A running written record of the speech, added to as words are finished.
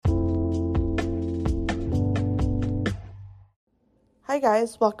Hi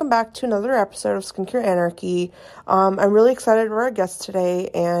guys, welcome back to another episode of Skincare Anarchy. I'm really excited for our guest today,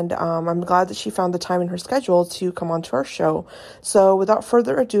 and I'm glad that she found the time in her schedule to come onto our show. So, without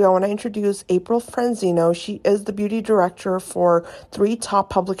further ado, I want to introduce April Franzino. She is the beauty director for three top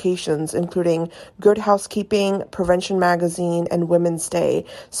publications, including Good Housekeeping, Prevention Magazine, and Women's Day.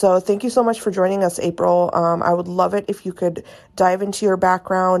 So, thank you so much for joining us, April. I would love it if you could dive into your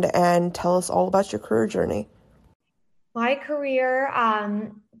background and tell us all about your career journey. My career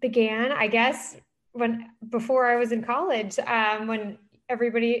began, I guess, when before I was in college. When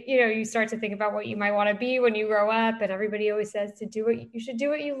everybody, you start to think about what you might want to be when you grow up, and everybody always says to do what you should do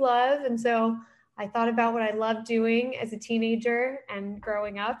what you love. And so I thought about what I loved doing as a teenager and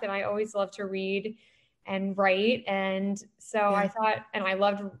growing up, and I always loved to read and write. And so I Yeah. thought, and I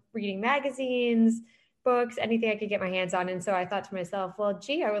loved reading magazines, books, anything I could get my hands on. And so I thought to myself, well,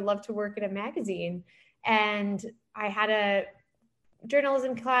 gee, I would love to work at a magazine. And I had a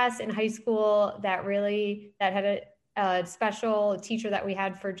journalism class in high school that had a special teacher that we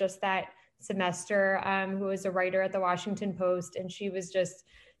had for just that semester, who was a writer at the Washington Post, and she was just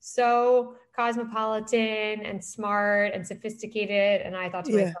so cosmopolitan and smart and sophisticated. And I thought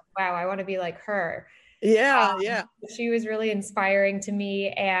to Yeah. myself, wow, I want to be like her. Yeah, yeah. She was really inspiring to me.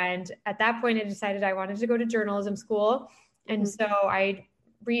 And at that point, I decided I wanted to go to journalism school. And Mhm. so I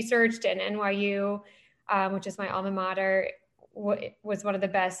researched, and NYU, which is my alma mater, was one of the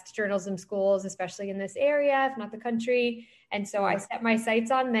best journalism schools, especially in this area, if not the country. And so I Yeah. set my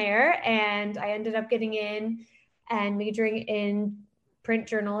sights on there, and I ended up getting in and majoring in print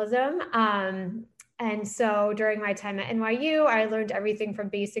journalism. And so during my time at NYU, I learned everything from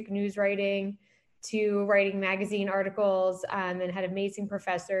basic news writing to writing magazine articles, and had amazing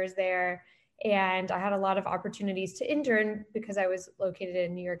professors there. And I had a lot of opportunities to intern because I was located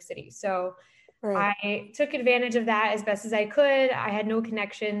in New York City. So Right. I took advantage of that as best as I could. I had no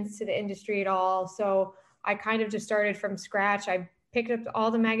connections to the industry at all. So I kind of just started from scratch. I picked up all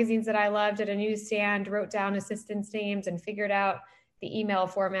the magazines that I loved at a newsstand, wrote down assistants' names, and figured out the email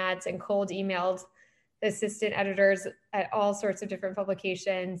formats and cold emailed the assistant editors at all sorts of different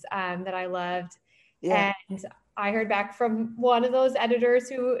publications that I loved. Yeah. And I heard back from one of those editors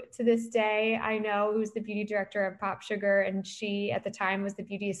who, to this day, I know who's the beauty director of Pop Sugar. And she, at the time, was the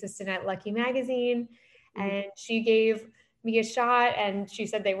beauty assistant at Lucky Magazine. Mhm. And she gave me a shot, and she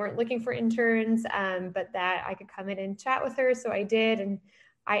said they weren't looking for interns, but that I could come in and chat with her. So I did. And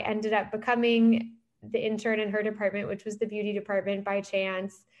I ended up becoming the intern in her department, which was the beauty department by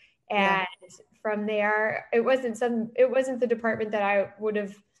chance. Yeah. And from there, it wasn't the department that I would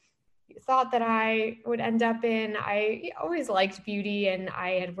have thought that I would end up in. I always liked beauty, and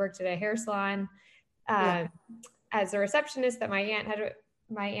I had worked at a hair salon Yeah. um, as a receptionist that my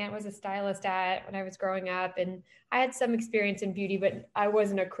aunt was a stylist at when I was growing up, and I had some experience in beauty, but I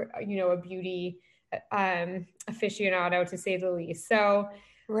wasn't a beauty aficionado, to say the least. So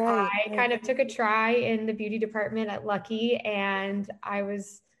Right. I Right. kind of took a try in the beauty department at Lucky, and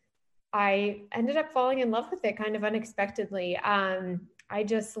I ended up falling in love with it kind of unexpectedly. I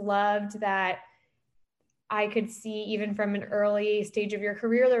just loved that I could see, even from an early stage of your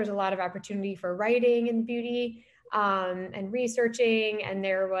career, there was a lot of opportunity for writing in beauty, and researching. And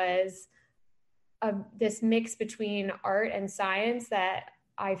there was this mix between art and science that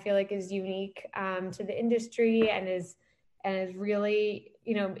I feel like is unique, to the industry, and is really,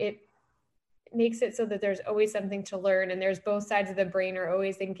 it makes it so that there's always something to learn, and there's both sides of the brain are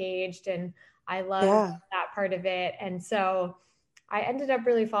always engaged. And I love Yeah. that part of it. And so I ended up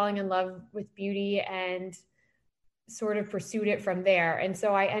really falling in love with beauty and sort of pursued it from there. And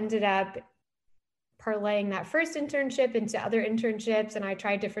so I ended up parlaying that first internship into other internships, and I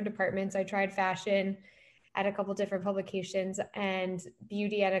tried different departments. I tried fashion at a couple different publications, and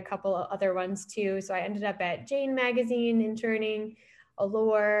beauty at a couple of other ones too. So I ended up at Jane Magazine interning,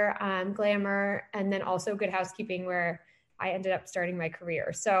 Allure, Glamour, and then also Good Housekeeping, where I ended up starting my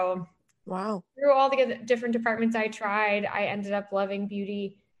career. So Wow. through all the different departments I tried, I ended up loving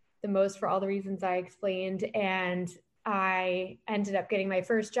beauty the most for all the reasons I explained. And I ended up getting my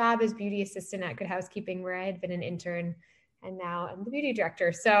first job as beauty assistant at Good Housekeeping, where I had been an intern, and now I'm the beauty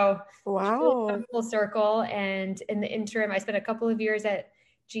director. So truly come Wow. full circle. And in the interim, I spent a couple of years at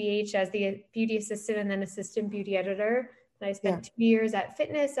GH as the beauty assistant and then assistant beauty editor. And I Yeah. spent 2 years at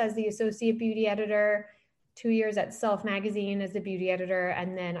Fitness as the associate beauty editor, 2 years at Self Magazine as the beauty editor,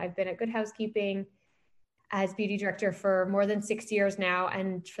 and then I've been at Good Housekeeping as beauty director for more than 6 years now,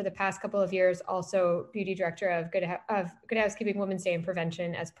 and for the past couple of years, also beauty director of Good Housekeeping, Women's Day, and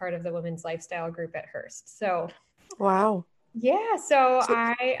Prevention as part of the Women's Lifestyle Group at Hearst. So Wow. Yeah, so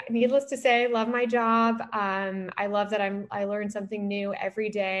So, needless to say, love my job. I love that I learn something new every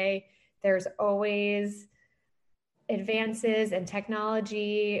day. There's always advances and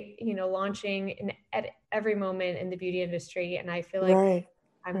technology, launching at every moment in the beauty industry. And I feel like right,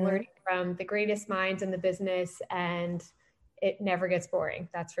 I'm learning right. from the greatest minds in the business, and it never gets boring.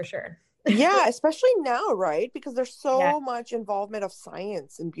 That's for sure. Yeah, especially now, right? Because there's Yeah. so much involvement of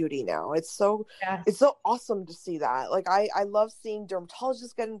science in beauty now. It's Yes. so awesome to see that. Like I love seeing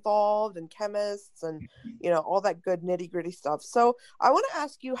dermatologists get involved and chemists and all that good nitty-gritty stuff. So I want to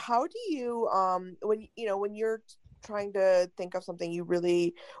ask you, how do you when you're trying to think of something you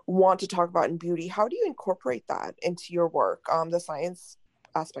really want to talk about in beauty, how do you incorporate that into your work? The science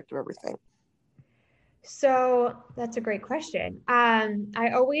aspect of everything. So that's a great question.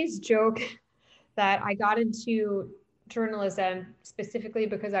 I always joke that I got into journalism specifically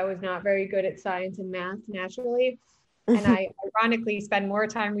because I was not very good at science and math naturally. And I ironically spend more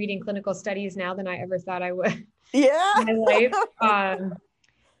time reading clinical studies now than I ever thought I would in Yeah. my life.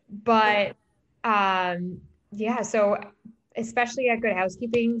 But yeah, so especially at Good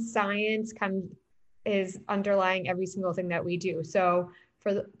Housekeeping, science is underlying every single thing that we do. So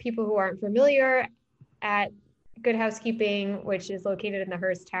for the people who aren't familiar, at Good Housekeeping, which is located in the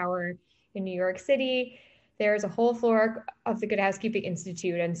Hearst Tower in New York City, there's a whole floor of the Good Housekeeping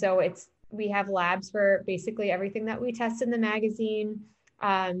Institute. And so we have labs for basically everything that we test in the magazine,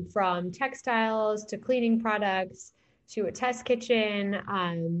 from textiles to cleaning products to a test kitchen,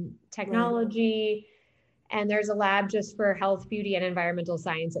 Right. technology, and there's a lab just for health, beauty, and environmental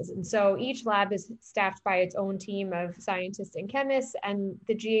sciences. And so each lab is staffed by its own team of scientists and chemists, and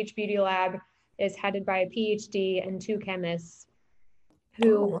the GH Beauty Lab is headed by a PhD and two chemists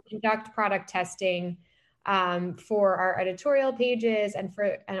who Oh, conduct product testing, for our editorial pages and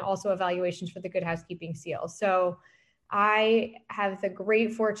also evaluations for the Good Housekeeping seal. So I have the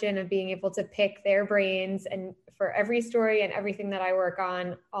great fortune of being able to pick their brains and for every story and everything that I work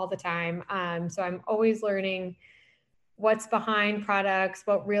on all the time. So I'm always learning what's behind products,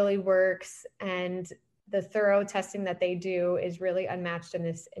 what really works, and the thorough testing that they do is really unmatched in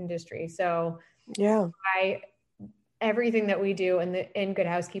this industry. So yeah. I everything that we do in Good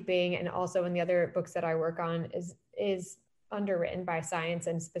Housekeeping and also in the other books that I work on is underwritten by science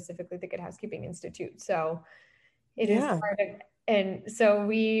and specifically the Good Housekeeping Institute. So it is Yeah. part of, and so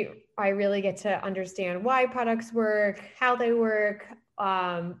I really get to understand why products work, how they work,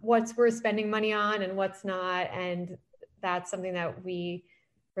 what's worth spending money on and what's not. And that's something that we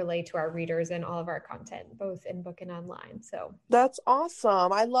relate to our readers in all of our content, both in book and online. So That's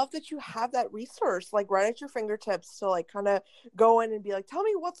awesome. I love that you have that resource like right at your fingertips to like kind of go in and be like, tell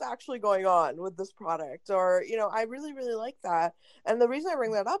me what's actually going on with this product. Or, I really, really like that. And the reason I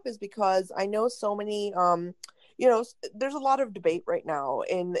bring that up is because I know so many there's a lot of debate right now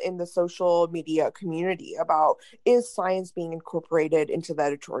in the social media community about, is science being incorporated into the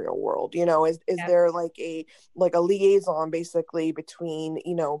editorial world? Is yeah, there like a liaison basically between,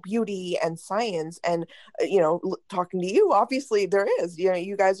 beauty and science? And talking to you, obviously there is,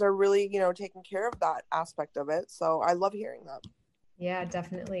 you guys are really, taking care of that aspect of it. So I love hearing that. yeah,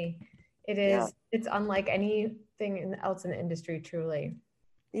 definitely. Yeah. It's unlike anything else in the industry, truly.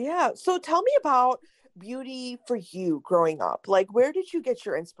 Yeah. So tell me about beauty for you growing up. Like, where did you get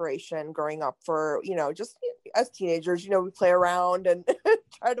your inspiration growing up for, just as teenagers, we play around and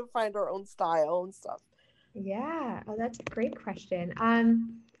try to find our own style and stuff. Yeah. Oh, that's a great question.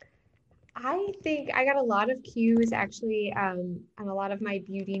 I think I got a lot of cues actually, and a lot of my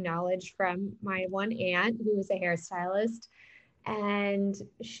beauty knowledge from my one aunt who was a hairstylist. And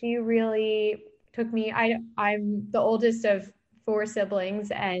she really took me. I'm the oldest of four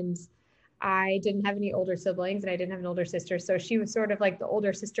siblings, and I didn't have any older siblings, and I didn't have an older sister. So she was sort of like the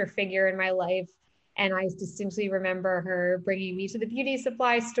older sister figure in my life. And I distinctly remember her bringing me to the beauty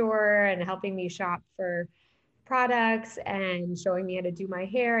supply store and helping me shop for products and showing me how to do my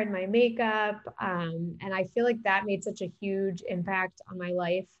hair and my makeup. And I feel like that made such a huge impact on my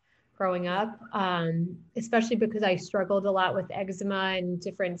life growing up, especially because I struggled a lot with eczema and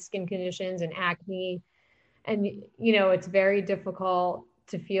different skin conditions and acne. And, it's very difficult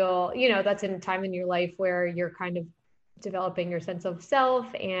to feel, that's in a time in your life where you're kind of developing your sense of self.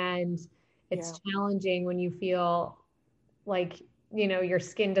 And Yeah. it's challenging when you feel like your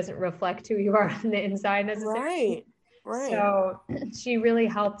skin doesn't reflect who you are on the inside necessarily. Right. Right. So she really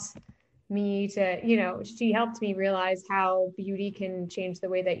helped me to, she helped me realize how beauty can change the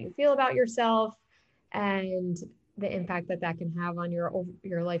way that you feel about yourself and the impact that that can have on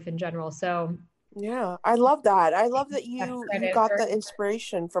your life in general. So Yeah, I love that. I love that That's you credit got for. the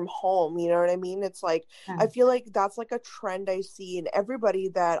inspiration from home, you know what I mean? It's like Yeah. I feel like that's like a trend I see in everybody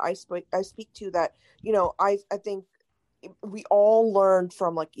that I speak to, that, I think we all learned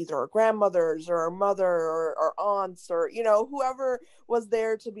from like either our grandmothers or our mother or our aunts, or whoever was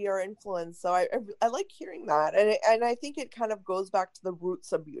there to be our influence. So I like hearing that, and I think it kind of goes back to the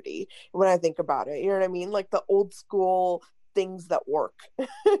roots of beauty when I think about it. You know what I mean? Like the old school things that work.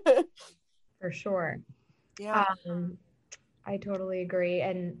 For sure. Yeah. Um, I totally agree.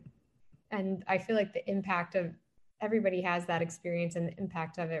 And I feel like the impact of everybody has that experience, and the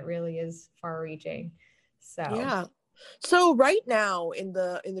impact of it really is far reaching. So, Yeah. So right now in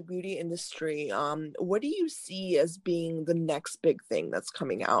the beauty industry, what do you see as being the next big thing that's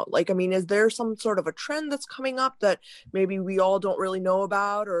coming out? Like, I mean, is there some sort of a trend that's coming up that maybe we all don't really know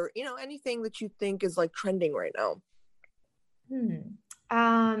about, or anything that you think is like trending right now? hmm.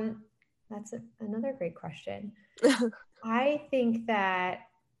 um, that's another great question. I think that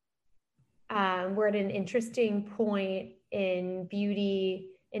we're at an interesting point in beauty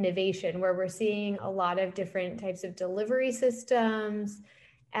innovation where we're seeing a lot of different types of delivery systems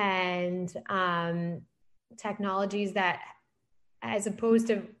and technologies that, as opposed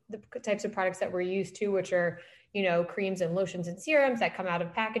to the types of products that we're used to, which are, creams and lotions and serums that come out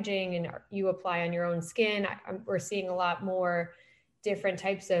of packaging and you apply on your own skin. We're seeing a lot more different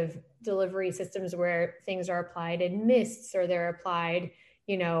types of delivery systems where things are applied in mists, or they're applied,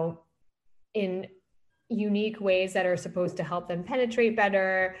 in unique ways that are supposed to help them penetrate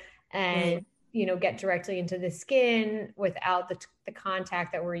better Right. and, get directly into the skin without the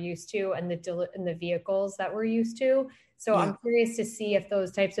contact that we're used to, and the vehicles that we're used to. So Yeah. I'm curious to see if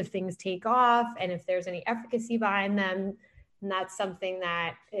those types of things take off and if there's any efficacy behind them. And that's something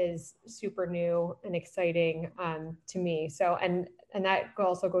that is super new and exciting, to me. So, and that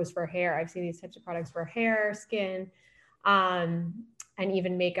also goes for hair. I've seen these types of products for hair, skin, um, and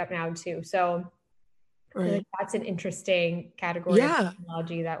even makeup now too. So I feel like Right. that's an interesting category of Yeah.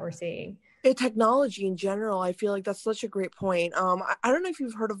 technology that we're seeing. Technology in general, I feel like that's such a great point. I don't know if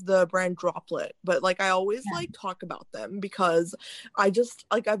you've heard of the brand Droplet, but like I always Yeah. like talk about them because I just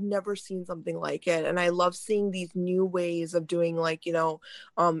like I've never seen something like it, and I love seeing these new ways of doing, like,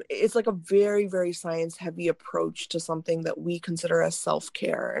 it's like a very, very science heavy approach to something that we consider as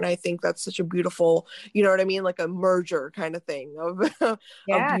self-care, and I think that's such a beautiful, you know what I mean, like a merger kind of thing of of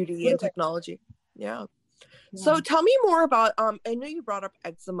Yeah, beauty and totally. technology. Yeah. Yeah. So tell me more about, I know you brought up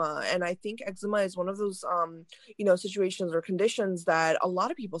eczema, and I think eczema is one of those situations or conditions that a lot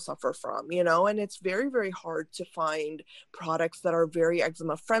of people suffer from, and it's very, very hard to find products that are very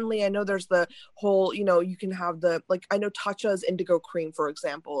eczema friendly. I know there's the whole, you can have the, like, I know Tatcha's indigo cream, for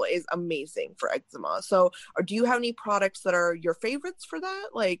example, is amazing for eczema. So do you have any products that are your favorites for that?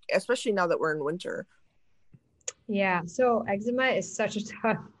 Like, especially now that we're in winter. Yeah. So eczema is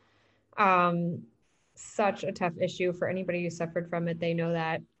um, such a tough issue for anybody who suffered from it. They know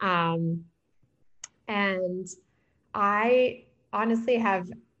that. And I honestly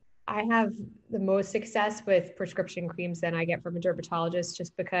I have the most success with prescription creams than I get from a dermatologist,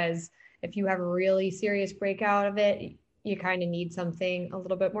 just because if you have a really serious breakout of it, you kind of need something a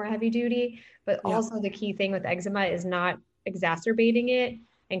little bit more heavy duty. But Yeah. also, the key thing with eczema is not exacerbating it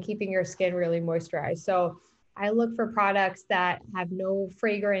and keeping your skin really moisturized. So I look for products that have no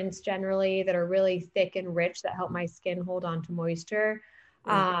fragrance generally, that are really thick and rich, that help my skin hold on to moisture.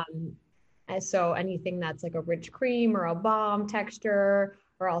 Right. Um, and so anything that's like a rich cream or a balm texture,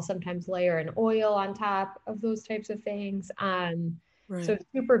 or I'll sometimes layer an oil on top of those types of things. So Right.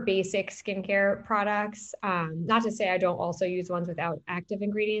 super basic skincare products. Not to say I don't also use ones without active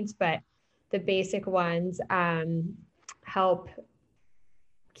ingredients, but the basic ones help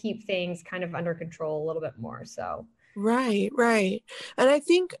keep things kind of under control a little bit more. So Right, right. And I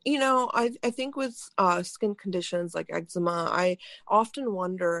think, I think with skin conditions like eczema, I often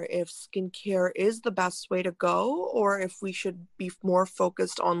wonder if skincare is the best way to go, or if we should be more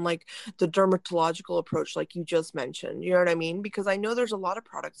focused on like the dermatological approach like you just mentioned. You know what I mean? Because I know there's a lot of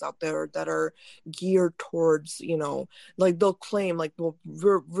products out there that are geared towards, like they'll claim like, well,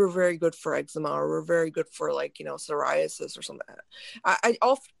 we're very good for eczema, or we're very good for, like, psoriasis or something. I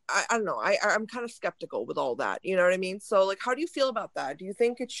don't know. I'm kind of skeptical with all that. You know what I mean? So, like, how do you feel about that? Do you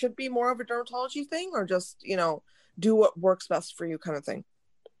think it should be more of a dermatology thing, or just, do what works best for you kind of thing?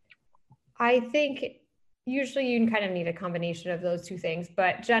 I think usually you kind of need a combination of those two things,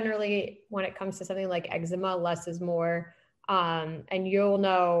 but generally when it comes to something like eczema, less is more. And you'll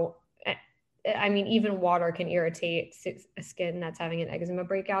know, I mean, even water can irritate a skin that's having an eczema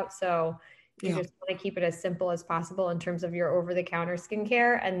breakout. So You Yeah. just want to keep it as simple as possible in terms of your over-the-counter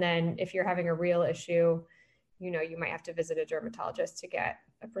skincare. And then if you're having a real issue, you might have to visit a dermatologist to get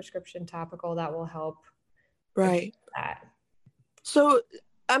a prescription topical that will help Right. that. So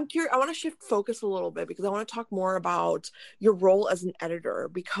I'm curious, I want to shift focus a little bit because I want to talk more about your role as an editor,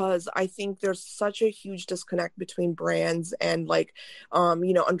 because I think there's such a huge disconnect between brands and like,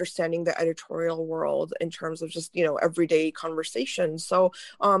 understanding the editorial world in terms of just, everyday conversation. So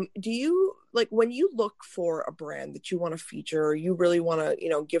do you like, when you look for a brand that you want to feature, or you really want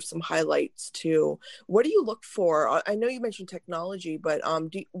to, give some highlights to, what do you look for? I know you mentioned technology, but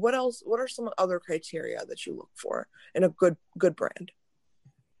what else, what are some other criteria that you look for in a good brand?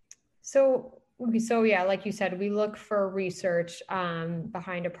 So yeah, like you said, we look for research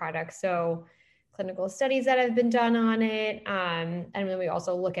behind a product. So clinical studies that have been done on it. And then we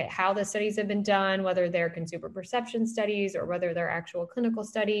also look at how the studies have been done, whether they're consumer perception studies or whether they're actual clinical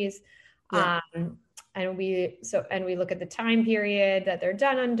studies. Yeah. And we look at the time period that they're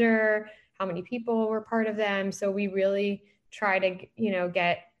done under, how many people were part of them. So we really try to,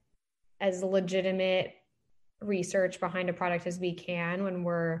 get as legitimate research behind a product as we can when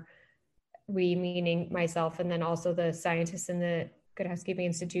we meaning myself and then also the scientists in the Good Housekeeping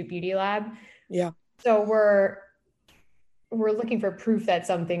Institute Beauty Lab. Yeah. So we're looking for proof that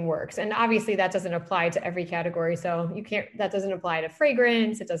something works. And obviously that doesn't apply to every category. So that doesn't apply to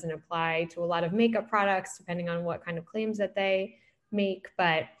fragrance. It doesn't apply to a lot of makeup products, depending on what kind of claims that they make.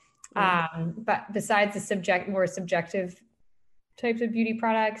 But besides the more subjective types of beauty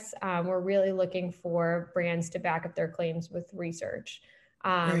products, we're really looking for brands to back up their claims with research.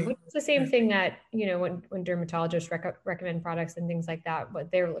 Right. Which is the same thing that, when dermatologists recommend products and things like that,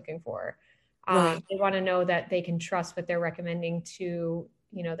 what they're looking for. Right. They want to know that they can trust what they're recommending to,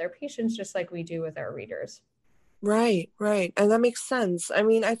 their patients, just like we do with our readers. Right, right. And that makes sense. I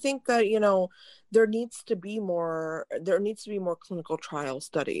mean, I think that, there needs to be more clinical trial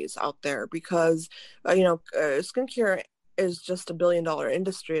studies out there because, skincare is just $1 billion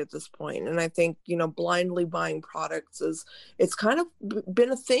industry at this point. And I think, blindly buying products it's kind of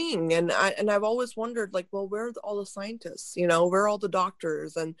been a thing. And I've always wondered, like, well, where are all the scientists, where are all the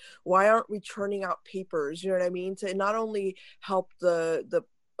doctors, and why aren't we churning out papers, you know what I mean? To not only help the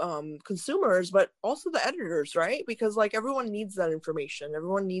consumers but also the editors, right? Because like everyone needs that information,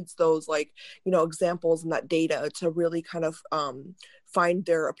 everyone needs those, like, examples and that data to really kind of find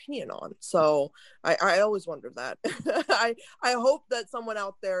their opinion on. So I always wondered that. I hope that someone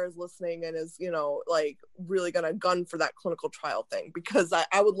out there is listening and is, like really gonna gun for that clinical trial thing, because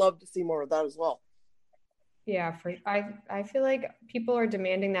I would love to see more of that as well. Yeah, I feel like people are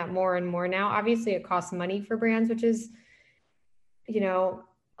demanding that more and more now. Obviously it costs money for brands, which is,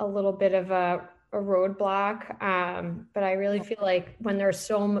 a little bit of a roadblock. But I really feel like when there's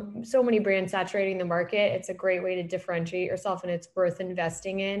so many brands saturating the market, it's a great way to differentiate yourself, and it's worth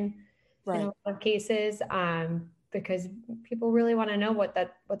investing in a Right. lot of cases, because people really want to know what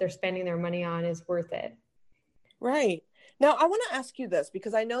they're spending their money on is worth it. Right. Now, I want to ask you this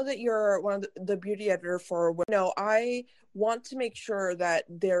because I know that you're one of the beauty editor for, I want to make sure that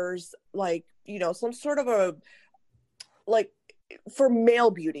there's like, some sort of a, like, for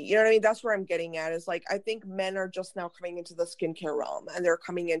male beauty, you know what I mean? That's where I'm getting at, is like, I think men are just now coming into the skincare realm, and they're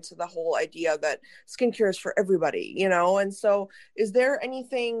coming into the whole idea that skincare is for everybody, and so is there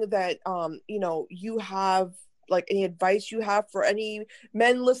anything that, you have, like any advice you have for any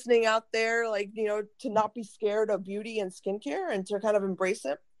men listening out there, like, to not be scared of beauty and skincare and to kind of embrace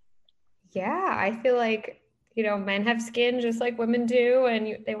it? Yeah, I feel like, men have skin just like women do,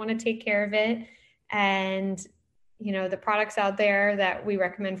 and they want to take care of it. And, the products out there that we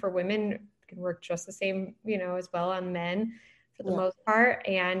recommend for women can work just the same, as well on men for the Yeah. most part.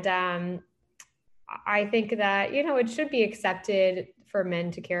 And I think that, it should be accepted for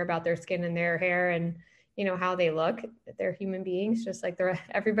men to care about their skin and their hair and, how they look. They're human beings, just like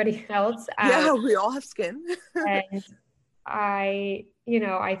everybody else. Yeah, we all have skin. And I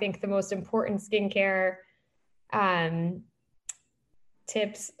think the most important skincare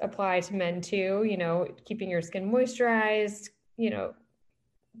tips apply to men too, keeping your skin moisturized, Yeah.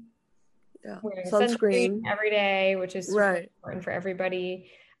 wearing sunscreen Sunscreen. every day, which is super Right. important for everybody,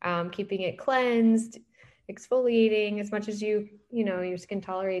 keeping it cleansed, exfoliating as much as your skin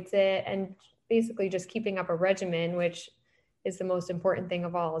tolerates it, and basically just keeping up a regimen, which is the most important thing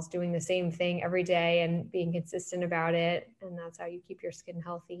of all, is doing the same thing every day and being consistent about it. And that's how you keep your skin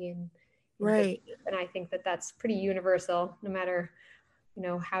healthy and in good Right. shape. And I think that that's pretty universal, no matter,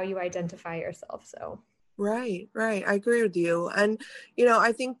 how you identify yourself. So Right, right. I agree with you. And,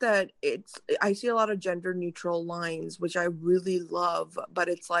 I think that I see a lot of gender neutral lines, which I really love, but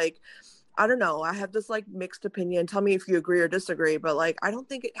it's like, I don't know. I have this like mixed opinion. Tell me if you agree or disagree, but like I don't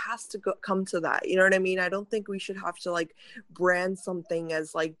think it has to come to that. You know what I mean? I don't think we should have to like brand something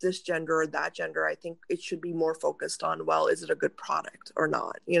as like this gender or that gender. I think it should be more focused on, well, is it a good product or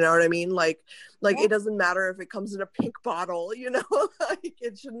not? You know what I mean? Like Yeah. it doesn't matter if it comes in a pink bottle, you know? Like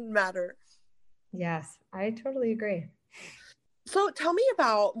it shouldn't matter. Yes, I totally agree. So tell me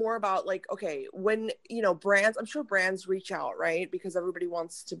about more about like, okay, when, brands, I'm sure brands reach out, right? Because everybody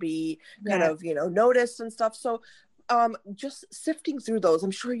wants to be kind Yeah. of, noticed and stuff. So just sifting through those,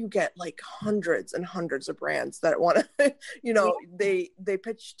 I'm sure you get like hundreds and hundreds of brands that want to, Yeah. they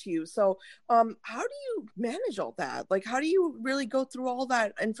pitch to you. So how do you manage all that? Like how do you really go through all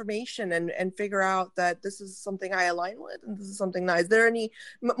that information and figure out that this is something I align with and this is something nice? Is there any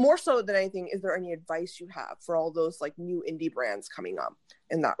more so than anything, is there any advice you have for all those like new indie brands coming up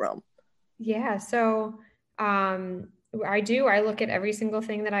in that realm? Yeah. So I do. I look at every single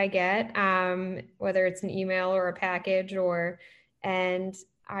thing that I get, whether it's an email or a package and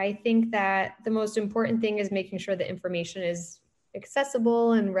I think that the most important thing is making sure the information is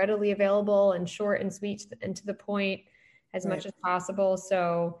accessible and readily available and short and sweet and to the point as much Right. as possible.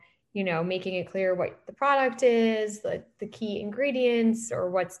 So, making it clear what the product is, the key ingredients or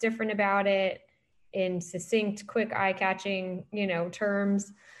what's different about it in succinct, quick, eye-catching,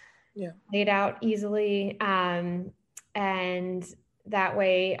 terms Yeah. laid out easily. And that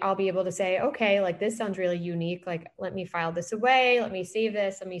way I'll be able to say, okay, like this sounds really unique. Like, let me file this away. Let me save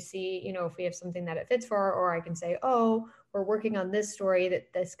this. Let me see, if we have something that it fits for, or I can say, oh, we're working on this story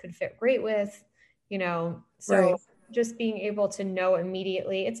that this could fit great with, so Right. just being able to know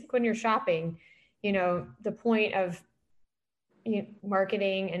immediately. It's like when you're shopping, the point of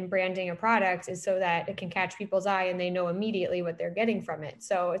marketing and branding a product is so that it can catch people's eye and they know immediately what they're getting from it.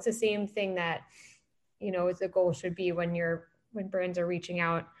 So it's the same thing that, the goal should be when brands are reaching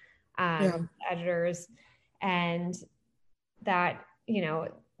out, Yeah. editors, and that,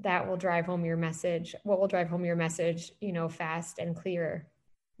 that will drive home your message. What will drive home your message, fast and clear.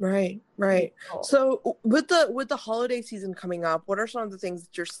 Right, right. So with the holiday season coming up, what are some of the things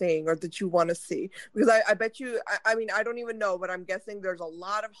that you're seeing or that you want to see? Because I bet you, I mean, I don't even know, but I'm guessing there's a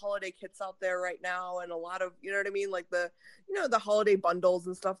lot of holiday kits out there right now and a lot of, you know what I mean? Like the holiday bundles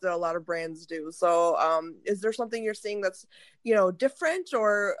and stuff that a lot of brands do. So is there something you're seeing that's, different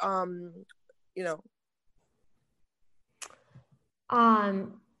or, you know,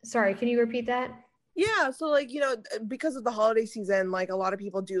 Sorry, can you repeat that? yeah, so like, because of the holiday season, like a lot of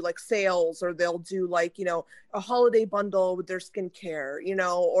people do like sales or they'll do like, a holiday bundle with their skincare,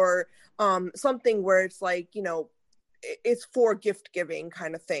 or something where it's like, it's for gift giving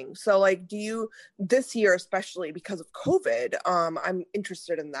kind of thing. So like do you this year, especially because of COVID, I'm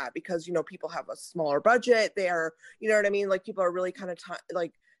interested in that because people have a smaller budget. They are, you know what I mean? Like people are really kind of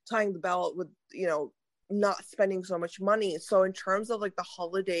like tying the belt with, not spending so much money. So in terms of like the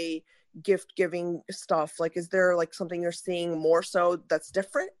holiday gift giving stuff, like is there like something you're seeing more so that's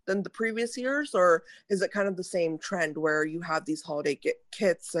different than the previous years, or is it kind of the same trend where you have these holiday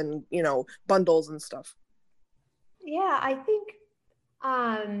kits and bundles and stuff? Yeah, I think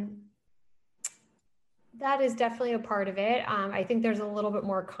um, that is definitely a part of it. I think there's a little bit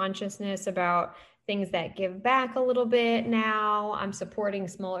more consciousness about things that give back a little bit now. I'm supporting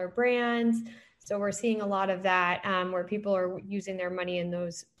smaller brands. So we're seeing a lot of that, where people are using their money in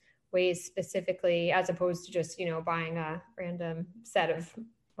those ways specifically, as opposed to just, buying a random set of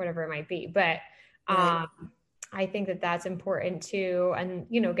whatever it might be. But Right. um, I think that that's important too. And,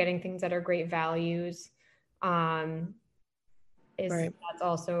 getting things that are great values. Um, is Right. that's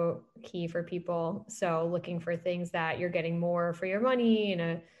also key for people. So looking for things that you're getting more for your money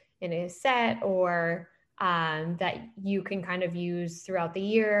in a set, or that you can kind of use throughout the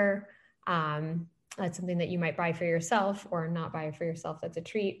year. That's something that you might buy for yourself or not buy for yourself. That's a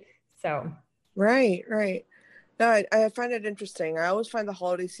treat. So Right. Right. No, I find it interesting. I always find the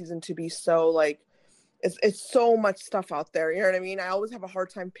holiday season to be so like it's so much stuff out there. You know what I mean? I always have a hard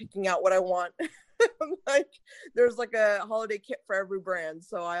time picking out what I want. Like there's like a holiday kit for every brand,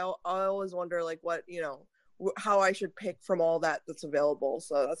 so I always wonder like what how I should pick from all that's available.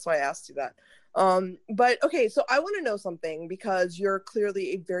 So that's why I asked you that. But okay, so I want to know something because you're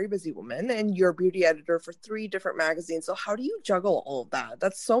clearly a very busy woman and you're a beauty editor for 3 different magazines. So how do you juggle all of that?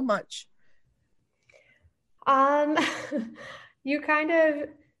 That's so much. Um, you kind of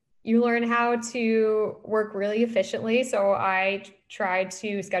you learn how to work really efficiently. So I try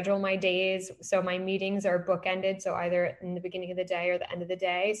to schedule my days so my meetings are bookended. So either in the beginning of the day or the end of the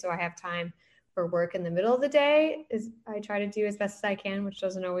day. So I have time for work in the middle of the day. Is I try to do as best as I can, which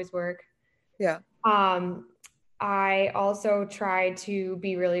doesn't always work. Yeah. Um, I also try to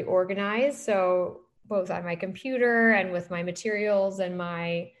be really organized. So both on my computer and with my materials and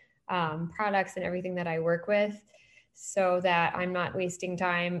my products and everything that I work with, so that I'm not wasting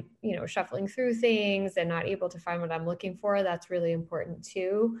time, shuffling through things and not able to find what I'm looking for. That's really important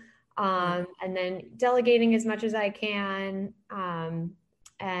too. And then delegating as much as I can.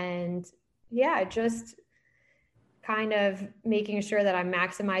 And yeah, just kind of making sure that I'm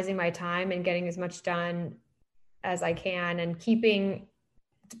maximizing my time and getting as much done as I can, and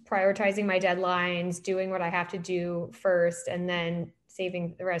prioritizing my deadlines, doing what I have to do first, and then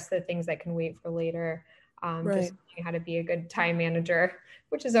saving the rest of the things that can wait for later. Just learning how to be a good time manager,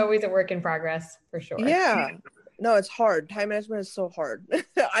 which is always a work in progress for sure. Yeah. No, it's hard. Time management is so hard.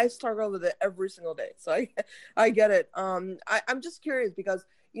 I struggle with it every single day. So I get it. I'm just curious because,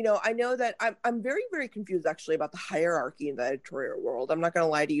 I know that I'm very, very confused actually about the hierarchy in the editorial world. I'm not going to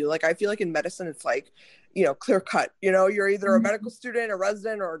lie to you. Like, I feel like in medicine, it's like, clear cut, you're either a medical student, a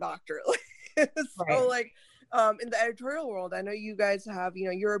resident, or a doctor. So Right. like, in the editorial world, I know you guys have,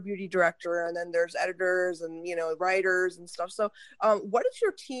 you're a beauty director, and then there's editors and, writers and stuff. So, what is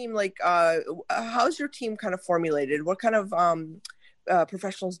your team like? How's your team kind of formulated? What kind of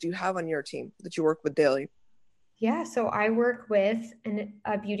professionals do you have on your team that you work with daily? Yeah, so I work with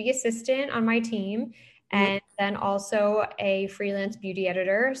a beauty assistant on my team, and then also a freelance beauty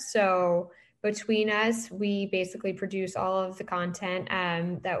editor. So between us, we basically produce all of the content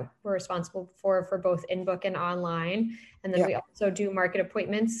that we're responsible for both in book and online. And then we also do market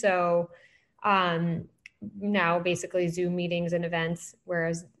appointments. So now basically Zoom meetings and events,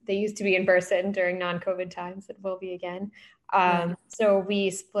 whereas they used to be in person during non-COVID times. It will be again. So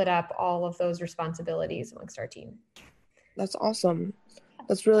we split up all of those responsibilities amongst our team. That's awesome.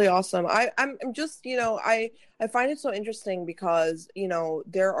 That's really awesome. I'm just, I find it so interesting because,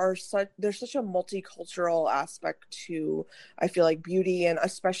 there's such a multicultural aspect to, I feel like, beauty, and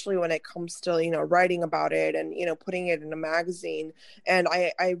especially when it comes to, writing about it and, putting it in a magazine. And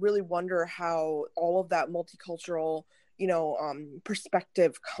I really wonder how all of that multicultural,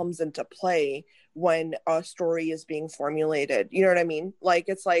 perspective comes into play when a story is being formulated. You know what I mean? Like,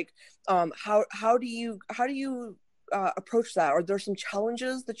 it's like, how do you approach that? Are there some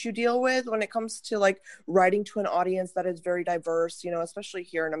challenges that you deal with when it comes to like writing to an audience that is very diverse, especially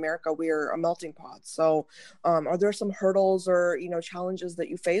here in America? We're a melting pot. So are there some hurdles or challenges that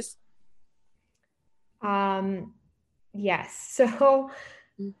you face? Yes. So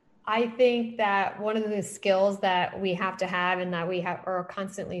I think that one of the skills that we have to have and that we are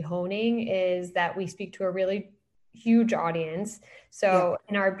constantly honing is that we speak to a really huge audience. So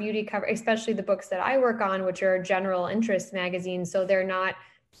in our beauty cover, especially the books that I work on, which are general interest magazines, so they're not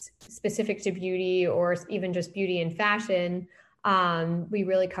specific to beauty or even just beauty and fashion. We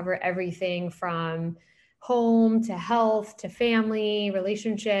really cover everything from home to health to family,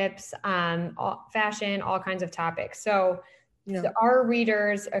 relationships, fashion, all kinds of topics. So our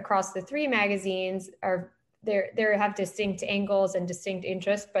readers across the three magazines they have distinct angles and distinct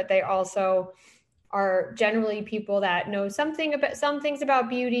interests, but they also are generally people that know some things about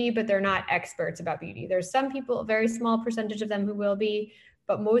beauty, but they're not experts about beauty. There's some people, a very small percentage of them, who will be,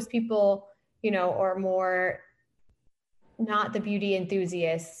 but most people, are more not the beauty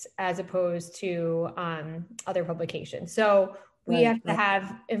enthusiasts as opposed to other publications. So we have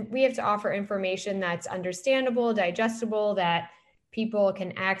to offer information that's understandable, digestible, that people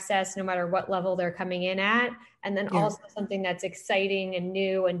can access no matter what level they're coming in at. And then also something that's exciting and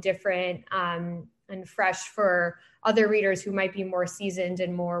new and different and fresh for other readers who might be more seasoned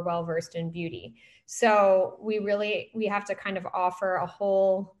and more well-versed in beauty. So we have to kind of offer a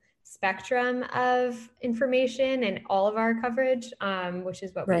whole spectrum of information in all of our coverage, which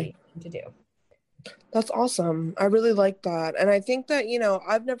is what we aim to do. That's awesome. I really like that. And I think that,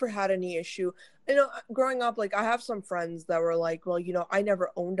 I've never had any issue. Growing up, like, I have some friends that were like, well, I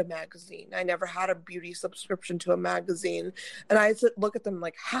never owned a magazine. I never had a beauty subscription to a magazine. And I look at them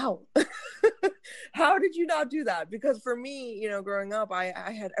like, how? How did you not do that? Because for me, growing up,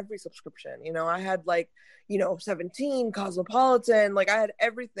 I had every subscription. I had like, 17, Cosmopolitan, like I had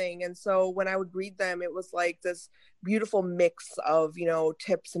everything. And so when I would read them, it was like this beautiful mix of,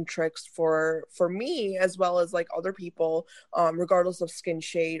 tips and tricks for me, as well as like other people, regardless of skin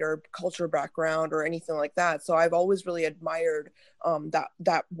shade or culture background or anything like that. So I've always really admired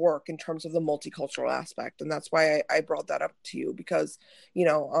that work in terms of the multicultural aspect. And that's why I brought that up to you, because,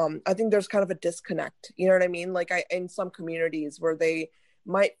 I think there's kind of a disconnect, you know what I mean? Like in some communities where they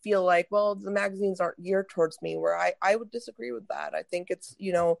might feel like, well, the magazines aren't geared towards me, where I would disagree with that. I think it's,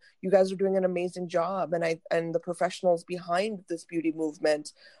 you know, you guys are doing an amazing job, and the professionals behind this beauty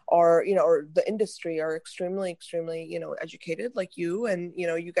movement are, you know, or the industry are extremely, extremely, you know, educated like you, and, you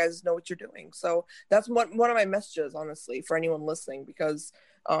know, you guys know what you're doing. So that's one of my messages, honestly, for anyone listening, because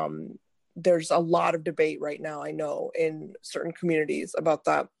there's a lot of debate right now, I know, in certain communities about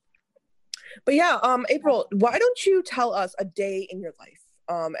that. But yeah, April, why don't you tell us a day in your life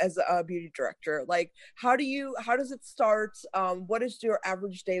as a beauty director? Like, how does it start? What does your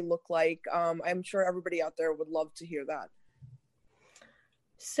average day look like? I'm sure everybody out there would love to hear that.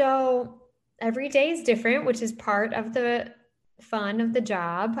 So every day is different, which is part of the fun of the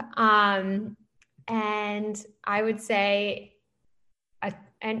job. And I would say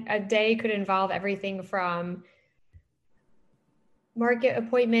a day could involve everything from market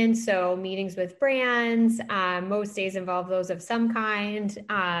appointments, so meetings with brands. Most days involve those of some kind.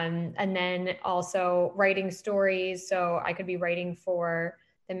 And then also writing stories. So I could be writing for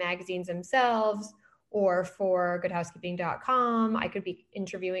the magazines themselves or for goodhousekeeping.com. I could be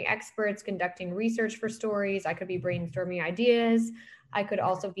interviewing experts, conducting research for stories. I could be brainstorming ideas. I could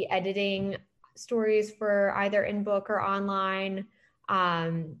also be editing stories for either in book or online.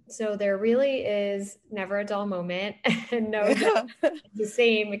 So there really is never a dull moment, and no day is the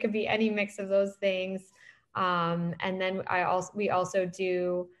same. It could be any mix of those things. And then we also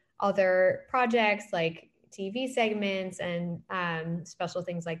do other projects like TV segments and special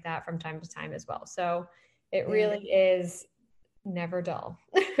things like that from time to time as well. So it really is never dull.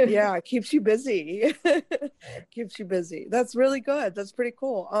 Yeah, it keeps you busy. Keeps you busy. That's really good. That's pretty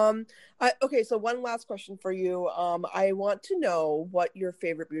cool. Okay, so one last question for you. I want to know what your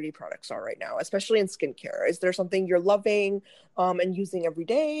favorite beauty products are right now, especially in skincare. Is there something you're loving and using every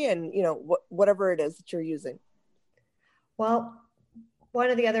day, and, you know, whatever it is that you're using? Well, one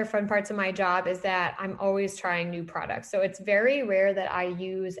of the other fun parts of my job is that I'm always trying new products. So it's very rare that I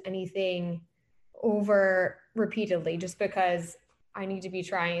use anything over repeatedly, just because I need to be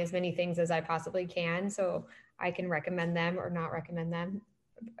trying as many things as I possibly can so I can recommend them or not recommend them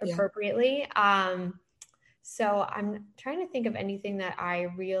appropriately. So I'm trying to think of anything that I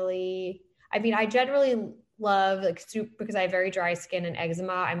generally love, like, soup, because I have very dry skin and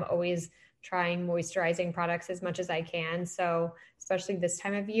eczema. I'm always trying moisturizing products as much as I can. So especially this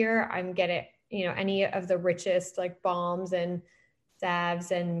time of year, I'm getting, you know, any of the richest like balms and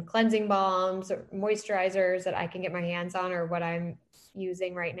salves and cleansing balms or moisturizers that I can get my hands on, or what I'm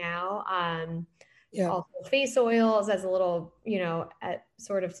using right now. Also face oils as a little, you know,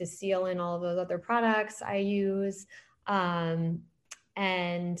 sort of to seal in all of those other products I use. And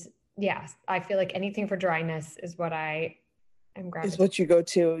yeah, I feel like anything for dryness is what I am Is what you go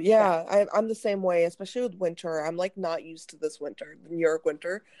to. I'm the same way, especially with winter. I'm like not used to this winter, the New York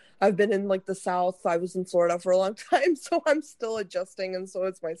winter. I've been in like the South. I was in Florida for a long time, so I'm still adjusting, and so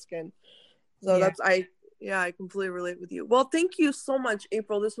it's my skin. So I completely relate with you. Well, thank you so much,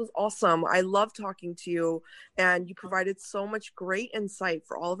 April. This was awesome. I love talking to you, and you provided so much great insight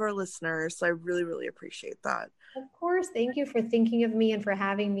for all of our listeners. So I really, really appreciate that. Of course. Thank you for thinking of me and for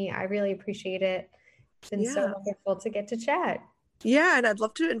having me. I really appreciate it. It's been so wonderful to get to chat. Yeah, and I'd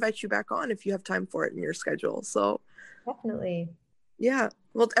love to invite you back on if you have time for it in your schedule. So definitely. Yeah.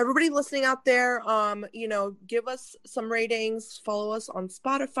 Well, everybody listening out there, you know, give us some ratings, follow us on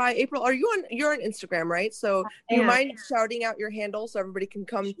Spotify. April, you're on Instagram, right? So do you mind shouting out your handle so everybody can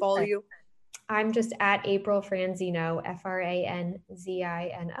come follow you? I'm just at April Franzino,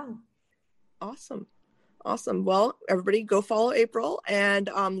 Franzino. Awesome. Well, everybody go follow April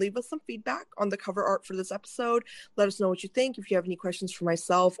and leave us some feedback on the cover art for this episode. Let us know what you think. If you have any questions for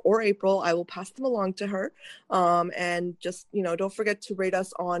myself or April, I will pass them along to her. And just, you know, don't forget to rate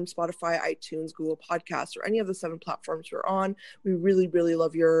us on Spotify, iTunes, Google Podcasts, or any of the 7 platforms we're on. We really, really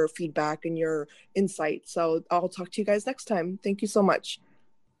love your feedback and your insight. So I'll talk to you guys next time. Thank you so much.